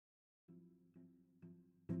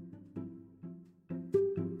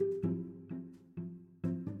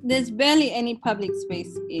there's barely any public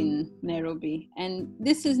space in Nairobi. And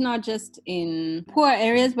this is not just in poor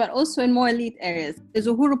areas, but also in more elite areas. There's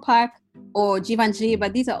Uhuru Park or Jivanji,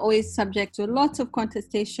 but these are always subject to lots of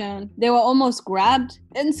contestation. They were almost grabbed.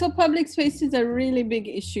 And so public space is a really big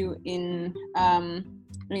issue in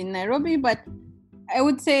Nairobi, but I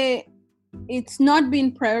would say it's not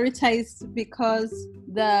been prioritized because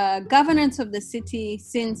the governance of the city,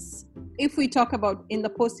 since if we talk about in the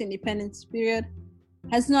post-independence period,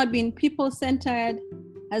 has not been people-centered,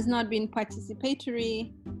 has not been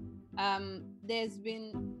participatory. There's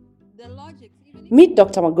been the logic. Meet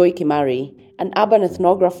Dr. Wangui Kimari, an urban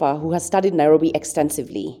ethnographer who has studied Nairobi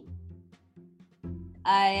extensively.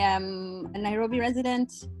 I am a Nairobi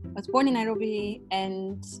resident. I was born in Nairobi,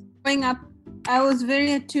 and growing up, I was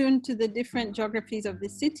very attuned to the different geographies of the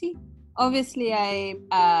city. Obviously,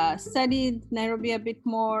 I studied Nairobi a bit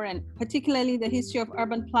more, and particularly the history of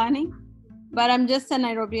urban planning. But I'm just a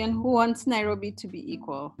Nairobian who wants Nairobi to be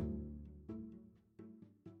equal.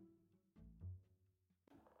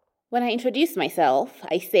 When I introduce myself,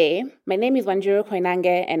 I say, my name is Wanjiru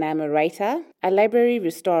and I'm a writer, a library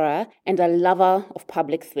restorer, and a lover of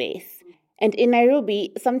public space. And in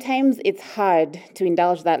Nairobi, sometimes it's hard to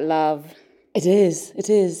indulge that love. It is.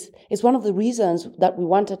 It's one of the reasons that we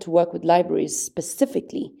wanted to work with libraries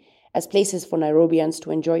specifically as places for Nairobians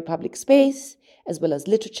to enjoy public space, as well as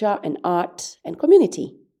literature and art and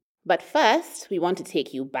community. But first, we want to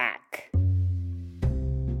take you back.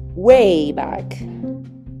 Way back.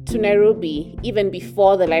 To Nairobi, even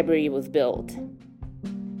before the library was built.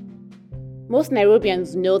 Most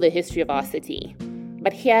Nairobians know the history of our city,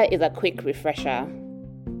 but here is a quick refresher.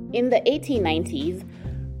 In the 1890s,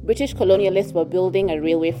 British colonialists were building a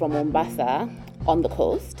railway from Mombasa, on the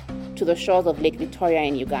coast, to the shores of Lake Victoria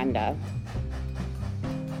in Uganda.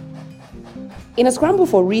 In a scramble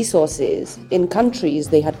for resources in countries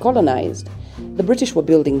they had colonized, the British were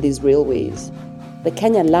building these railways. The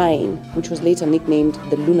Kenya Line, which was later nicknamed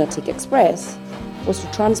the Lunatic Express, was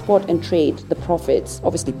to transport and trade the profits,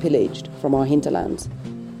 obviously pillaged, from our hinterlands.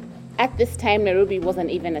 At this time, Nairobi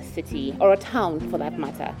wasn't even a city, or a town for that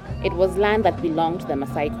matter. It was land that belonged to the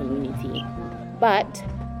Maasai community. But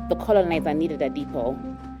the colonizer needed a depot,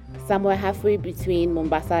 somewhere halfway between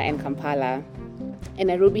Mombasa and Kampala. And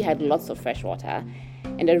Nairobi had lots of fresh water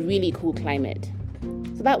and a really cool climate.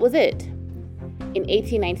 So that was it. In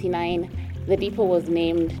 1899, the depot was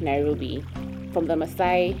named Nairobi, from the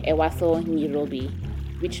Maasai Ewaso Nairobi,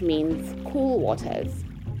 which means cool waters.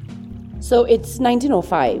 So it's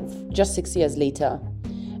 1905, just 6 years later,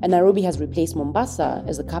 and Nairobi has replaced Mombasa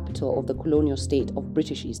as the capital of the colonial state of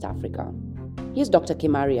British East Africa. Here's Dr.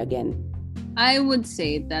 Kimari again. I would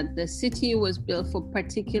say that the city was built for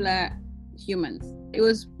particular humans. It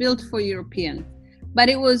was built for Europeans. But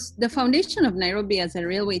it was the foundation of Nairobi as a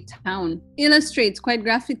railway town illustrates quite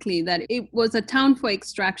graphically that it was a town for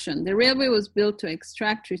extraction. The railway was built to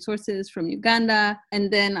extract resources from Uganda and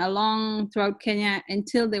then along throughout Kenya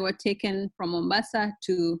until they were taken from Mombasa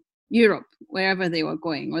to Europe, wherever they were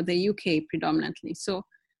going, or the UK predominantly. So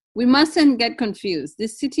we mustn't get confused.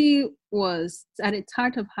 This city was, at its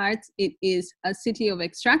heart of hearts, it is a city of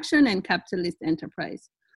extraction and capitalist enterprise.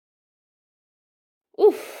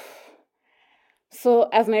 Oof. So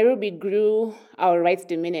as Nairobi grew, our rights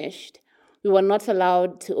diminished. We were not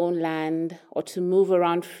allowed to own land or to move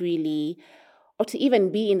around freely or to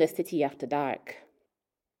even be in the city after dark.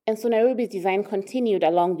 And so Nairobi's design continued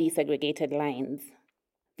along these segregated lines.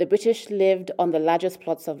 The British lived on the largest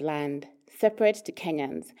plots of land, separate to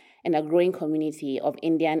Kenyans and a growing community of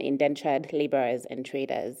Indian indentured laborers and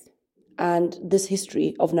traders. And this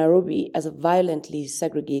history of Nairobi as a violently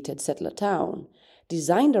segregated settler town,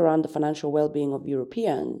 designed around the financial well-being of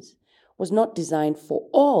Europeans, was not designed for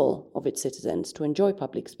all of its citizens to enjoy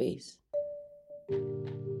public space.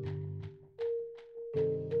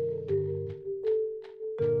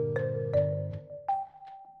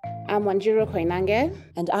 I'm Wanjiru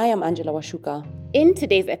And I am Angela Wachuka. In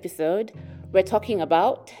today's episode, we're talking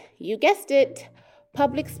about, you guessed it,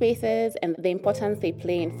 public spaces and the importance they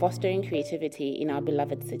play in fostering creativity in our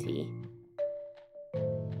beloved city.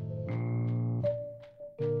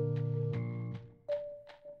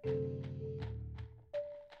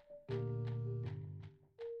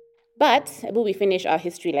 But will we finish our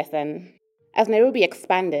history lesson? As Nairobi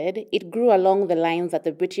expanded, it grew along the lines that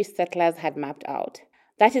the British settlers had mapped out.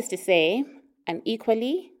 That is to say,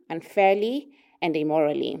 unequally, unfairly, and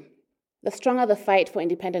immorally. The stronger the fight for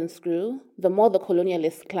independence grew, the more the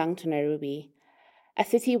colonialists clung to Nairobi, a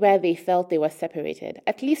city where they felt they were separated,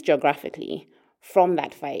 at least geographically, from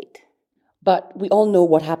that fight. But we all know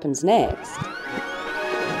what happens next.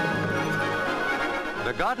 The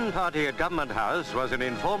The garden party at Government House was an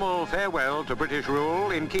informal farewell to British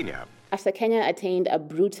rule in Kenya. After Kenya attained a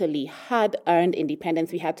brutally hard-earned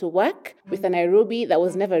independence, we had to work with a Nairobi that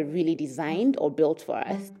was never really designed or built for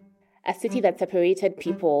us. A city that separated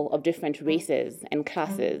people of different races and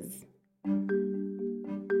classes.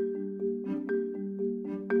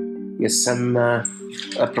 Yes, I'm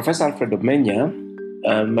Professor Alfred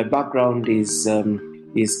Omenya. My background is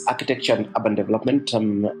architecture and urban development.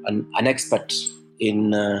 I'm an expert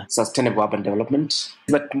in sustainable urban development.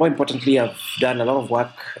 But more importantly, I've done a lot of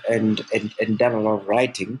work and done a lot of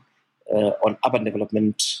writing on urban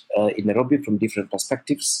development in Nairobi from different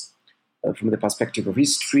perspectives, from the perspective of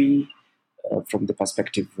history, from the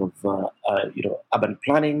perspective of urban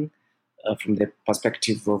planning, from the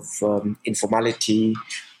perspective of informality,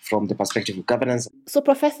 from the perspective of governance. So,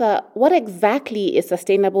 Professor, what exactly is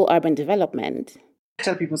sustainable urban development? I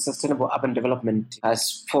tell people sustainable urban development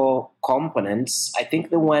has 4 components. I think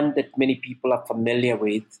the one that many people are familiar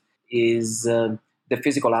with is the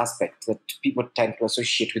physical aspect that people tend to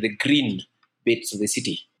associate with the green bits of the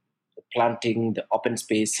city. The planting, the open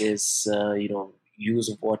spaces, use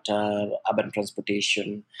of water, urban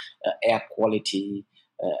transportation, air quality,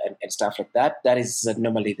 and stuff like that. That is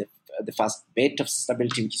normally the first bit of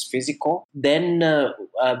sustainability, which is physical. Then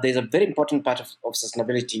there's a very important part of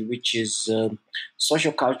sustainability, which is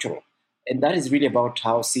socio-cultural. And that is really about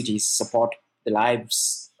how cities support the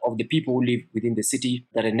lives of the people who live within the city,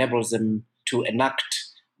 that enables them to enact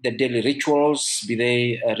their daily rituals, be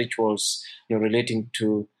they rituals relating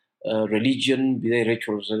to religion, be they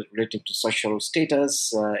rituals relating to social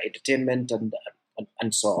status, entertainment,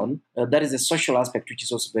 and so on. That is the social aspect, which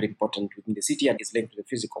is also very important within the city and is linked to the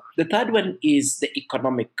physical. The third one is the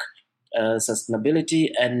economic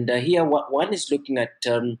sustainability. And here one is looking at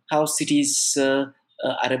how cities are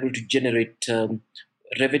able to generate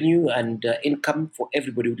revenue and income for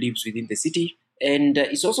everybody who lives within the city. And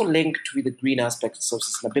it's also linked with the green aspects of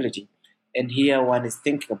sustainability. And here one is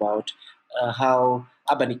thinking about how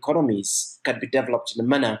urban economies can be developed in a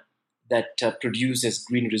manner that produces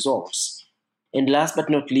green results. And last but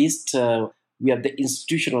not least, we have the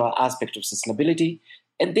institutional aspect of sustainability.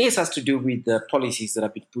 And this has to do with the policies that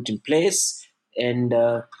have been put in place and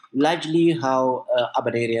largely how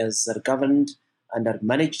urban areas are governed and are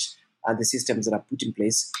managed, and the systems that are put in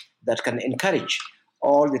place that can encourage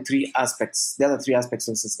all the 3 aspects, the other 3 aspects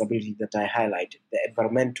of sustainability that I highlighted: the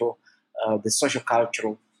environmental, the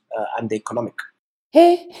socio-cultural, and the economic.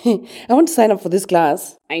 Hey, I want to sign up for this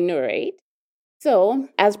class. I know, right? So,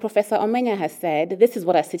 as Professor Omenya has said, this is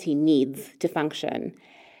what a city needs to function.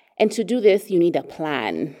 And to do this, you need a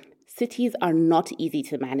plan. Cities are not easy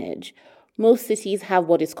to manage. Most cities have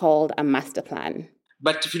what is called a master plan.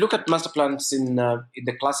 But if you look at master plans in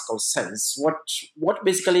the classical sense, what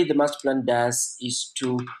basically the master plan does is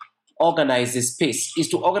to organize the space, is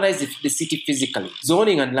to organize the city physically.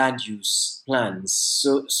 Zoning and land use plans.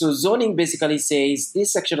 So zoning basically says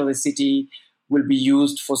this section of the city will be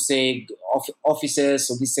used for, say, offices,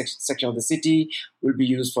 so this section of the city will be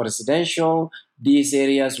used for residential, these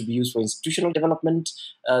areas will be used for institutional development,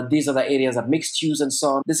 these other areas are mixed use and so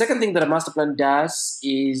on. The second thing that a master plan does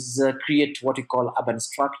is create what we call urban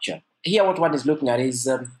structure. Here what one is looking at is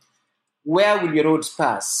where will your roads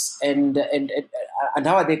pass and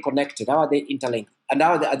how are they connected, how are they interlinked, and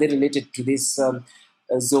how are they related to these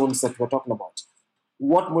zones that we're talking about.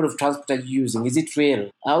 What mode of transport are you using? Is it rail?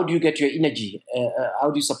 How do you get your energy? How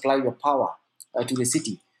do you supply your power to the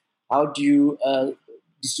city? How do you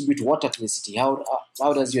distribute water to the city? How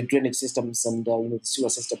does your drainage systems and the sewer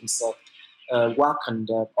systems work and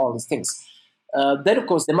all these things? Then, of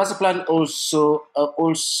course, the master plan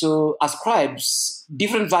also ascribes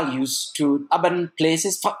different values to urban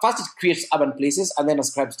places. First, it creates urban places and then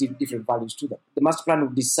ascribes different values to them. The master plan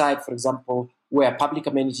will decide, for example, where public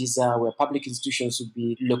amenities are, where public institutions will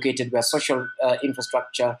be located, where social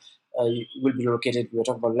infrastructure will be located. We're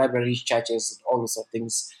talking about libraries, churches, and all those sort of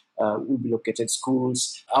things will be located,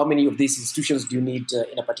 schools. How many of these institutions do you need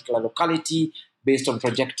in a particular locality based on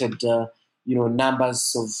projected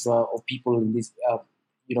numbers of people in this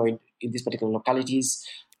in these particular localities.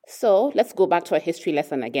 So let's go back to a history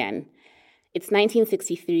lesson again. It's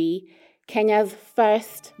 1963. Kenya's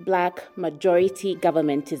first Black majority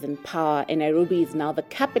government is in power, and Nairobi is now the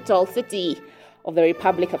capital city of the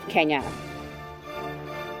Republic of Kenya.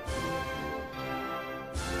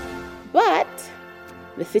 But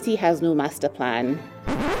the city has no master plan.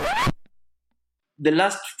 The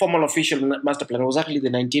last formal official master plan was actually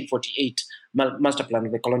the 1948 master plan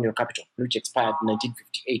of the colonial capital, which expired in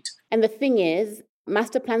 1958. And the thing is,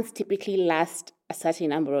 master plans typically last a certain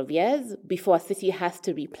number of years before a city has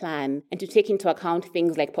to replan and to take into account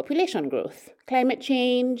things like population growth, climate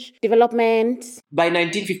change, development. By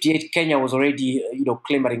 1958, Kenya was already,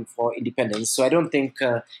 clamoring for independence. So I don't think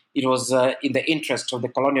it was in the interest of the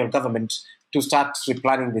colonial government to start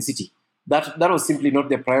replanning the city. That was simply not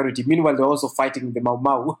their priority. Meanwhile, they're also fighting the Mau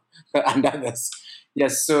Mau and others.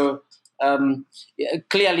 Yes, so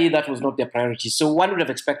clearly that was not their priority. So one would have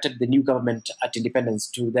expected the new government at independence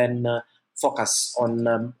to then focus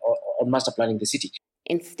on master planning the city.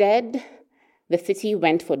 Instead, the city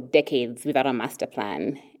went for decades without a master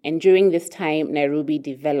plan. And during this time, Nairobi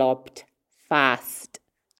developed fast.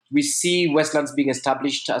 We see Westlands being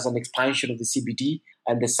established as an expansion of the CBD.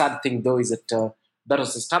 And the sad thing, though, is that that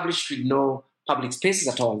was established with no public spaces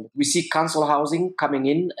at all. We see council housing coming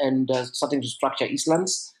in and starting to structure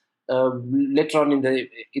Eastlands. Later on in the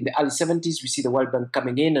early 70s, we see the World Bank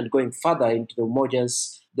coming in and going further into the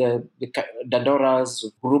Umojas, the Dandoras,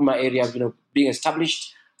 Huruma area, being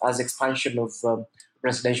established as expansion of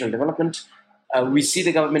residential development. We see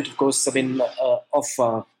the government, of course,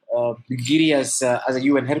 of Giri as a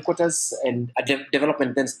UN headquarters, and a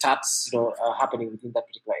development then starts, happening within that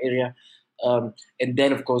particular area. And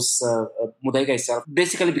then, of course, Muthaiga itself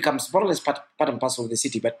basically becomes more or less part and parcel of the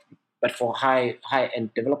city, but for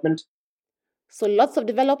high-end development. So lots of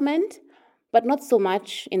development, but not so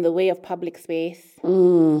much in the way of public space.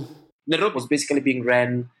 Nairobi was basically being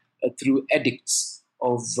ran through edicts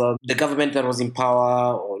of the government that was in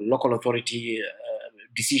power, or local authority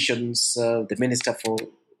decisions, the minister for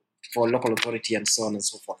local authority, and so on and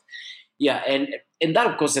so forth. Yeah, and that,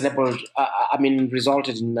 of course,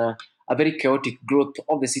 resulted in a very chaotic growth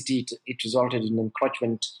of the city. It resulted in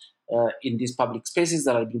encroachment in these public spaces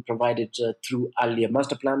that had been provided through earlier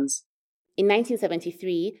master plans. In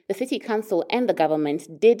 1973, the City Council and the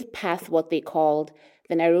government did pass what they called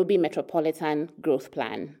the Nairobi Metropolitan Growth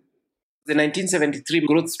Plan. The 1973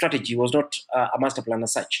 growth strategy was not a master plan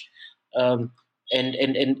as such. And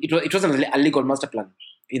it wasn't a legal master plan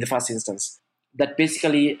in the first instance. That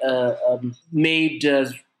basically made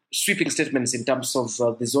sweeping statements in terms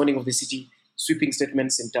of the zoning of the city, sweeping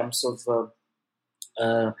statements in terms of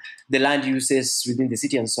the land uses within the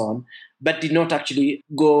city and so on, but did not actually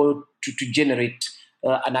go to generate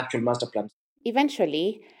an actual master plan.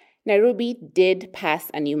 Eventually, Nairobi did pass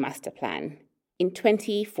a new master plan in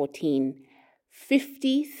 2014,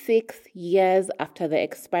 56 years after the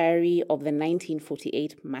expiry of the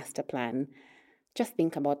 1948 master plan. Just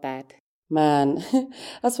think about that. Man,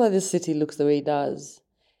 that's why this city looks the way it does.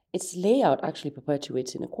 Its layout actually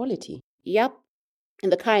perpetuates inequality. Yep.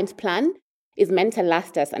 And the current plan is meant to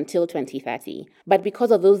last us until 2030. But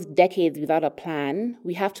because of those decades without a plan,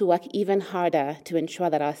 we have to work even harder to ensure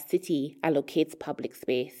that our city allocates public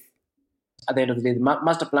space. At the end of the day, the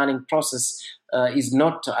master planning process is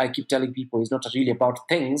not, I keep telling people, is not really about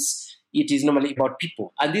things. It is normally about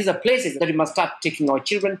people. And these are places that we must start taking our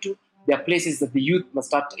children to. They are places that the youth must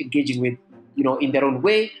start engaging with, in their own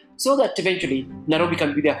way, so that eventually Nairobi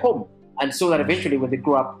can be their home. And so that eventually when they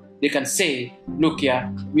grow up, they can say, look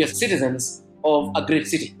here, we are citizens of a great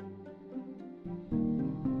city.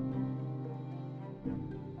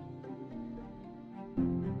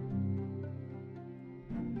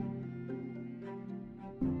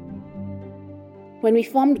 When we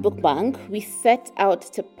formed Book Bank, we set out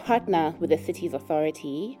to partner with the city's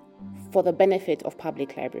authority for the benefit of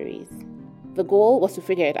public libraries. The goal was to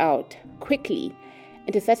figure it out quickly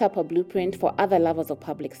and to set up a blueprint for other lovers of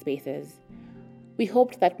public spaces. We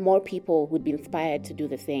hoped that more people would be inspired to do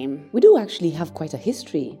the same. We do actually have quite a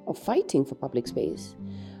history of fighting for public space.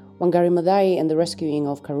 Wangari Maathai and the rescuing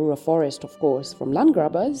of Karura Forest, of course, from land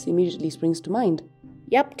grabbers immediately springs to mind.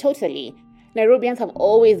 Yep, totally. Nairobians have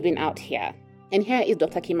always been out here. And here is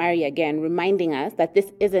Dr. Kimari again, reminding us that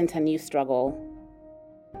this isn't a new struggle.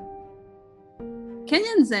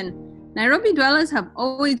 Kenyans and Nairobi dwellers have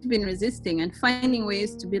always been resisting and finding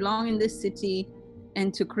ways to belong in this city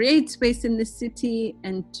and to create space in this city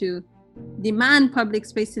and to demand public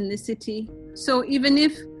space in this city. So even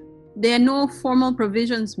if there are no formal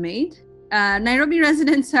provisions made, Nairobi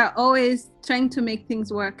residents are always trying to make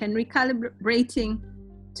things work and recalibrating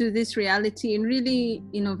to this reality in really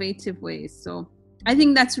innovative ways. So I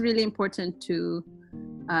think that's really important to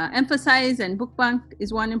emphasize, and Book Bank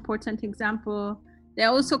is one important example. There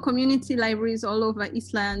are also community libraries all over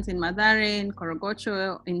Eastlands, in Mathare, in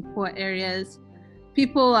Korogocho, in poor areas.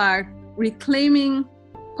 People are reclaiming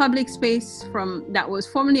public space from that was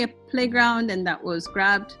formerly a playground and that was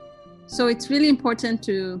grabbed. So it's really important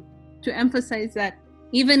to emphasize that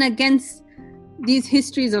even against these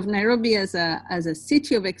histories of Nairobi as a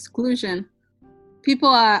city of exclusion, People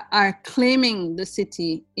are claiming the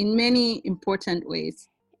city in many important ways.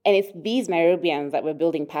 And it's these Nairobians that we're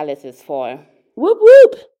building palaces for. Whoop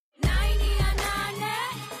whoop!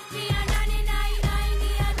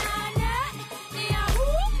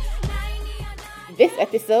 This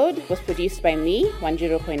episode was produced by me,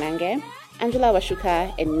 Wanjiru and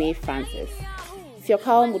Wachuka, and May Francis.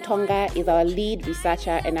 Siokao Mutonga is our lead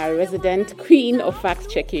researcher and our resident queen of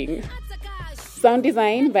fact-checking. Sound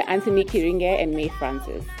design by Anthony Kiringe and May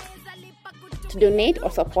Francis. To donate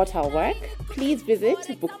or support our work, please visit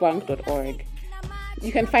bookbank.org.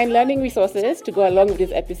 You can find learning resources to go along with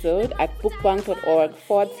this episode at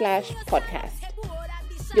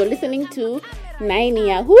bookbank.org/podcast. You're listening to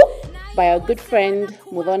Nainiahu by our good friend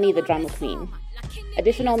Mudhoni the Drama Queen.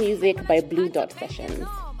 Additional music by Blue Dot Sessions.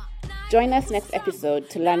 Join us next episode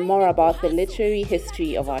to learn more about the literary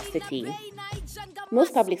history of our city.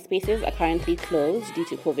 Most public spaces are currently closed due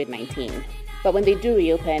to COVID-19. But when they do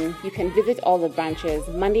reopen, you can visit all the branches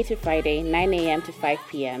Monday to Friday, 9 a.m. to 5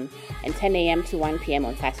 p.m. and 10 a.m. to 1 p.m.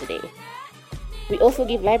 on Saturday. We also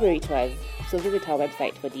give library tours, so visit our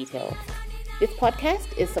website for details. This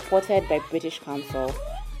podcast is supported by British Council,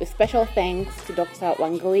 with special thanks to Dr.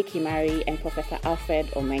 Wangui Kimari and Professor Alfred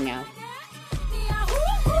Omenya.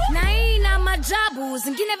 Naina majabu,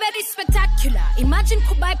 zingine very spectacular. Imagine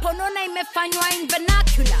kubai ponona imefanywa in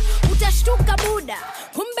vernacular. Utashtuka buda,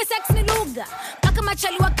 kumbe sex ni lugha. Paka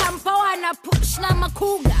machali wa kampa wana push na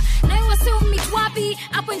makuga. Na iwa si umit wapi,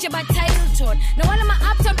 hapo nje bata Hilton. Na wala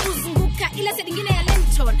ma-uptown uzunguka, ila side ingine ya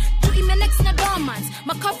Linton. Tu imenex na dormants,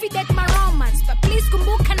 ma-coffee date ma-romance. But please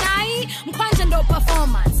kumbuka nai, mkwanja ndo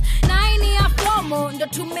performance. Nai ni ya promo, ndo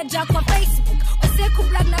tumeja kwa Facebook.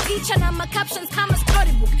 Kubrag na picha na ma-captions kama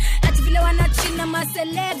storybook. Ati vile wanachina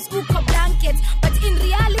ma-celebs uko blankets. But in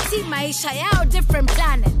reality, maisha yao different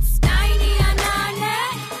planets. Naini ya nane,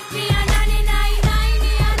 ni ya nane,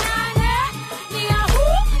 naini ya nane, ni ya hu.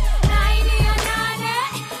 Naini ya nane,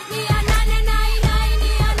 ni ya nane, naini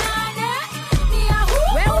ya nane, ni ya hu.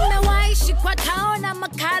 We umewaishi kwa tao na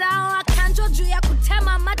makarao akanjo juu ya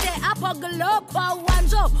kutema mate hapo glow kwa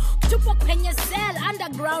uwanjo. Tupo kwenye cell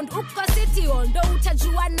underground uko city hall ndo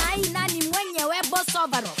utajua nai nani mwenyewe boss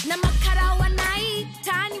overall na makara wa nai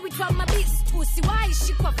tani witwa mabist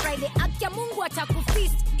usiwaishi kwa Friday akia Mungu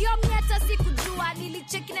atakufist hiyo miata sikujua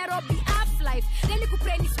nilicheck Nairobi aflife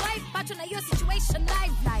nilikupray swipe pato na hiyo situation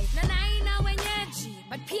live na nai na wenyeji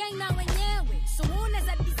but pia ina wenyewe so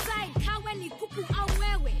unaweza decide kawe ni kuku au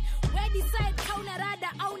wewe we decide kauna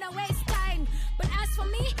rada au na waste time but as for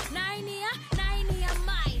me nai ni ya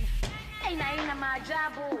mine Naina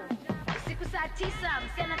maajabu siku saa 9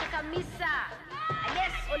 msiana kaka misa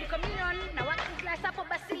yes Holy Communion na working class hapo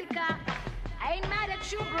Basilica I ain't mad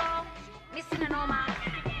at you bro misi na noma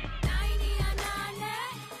Naini ya nane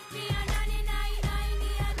ni ya nane naini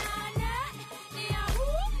ya nane ni ya hu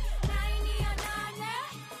naini ya nane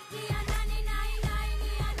ni ya nane naini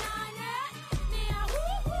ya nane ni ya hu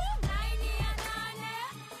naini ya nane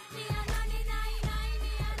ni ya nane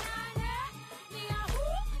naini ya nane ni ya hu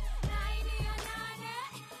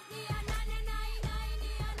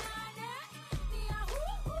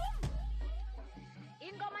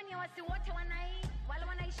wasi wote wanai wale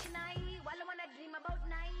wanaishi nai wale wana dream about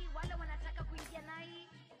nai wale wanataka kuingia nai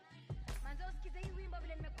manzo usikize hii wimbo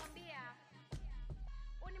vile nimekuambia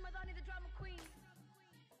Uni Mudhoni the Drama Queen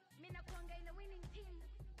mimi nakuanga in a winning team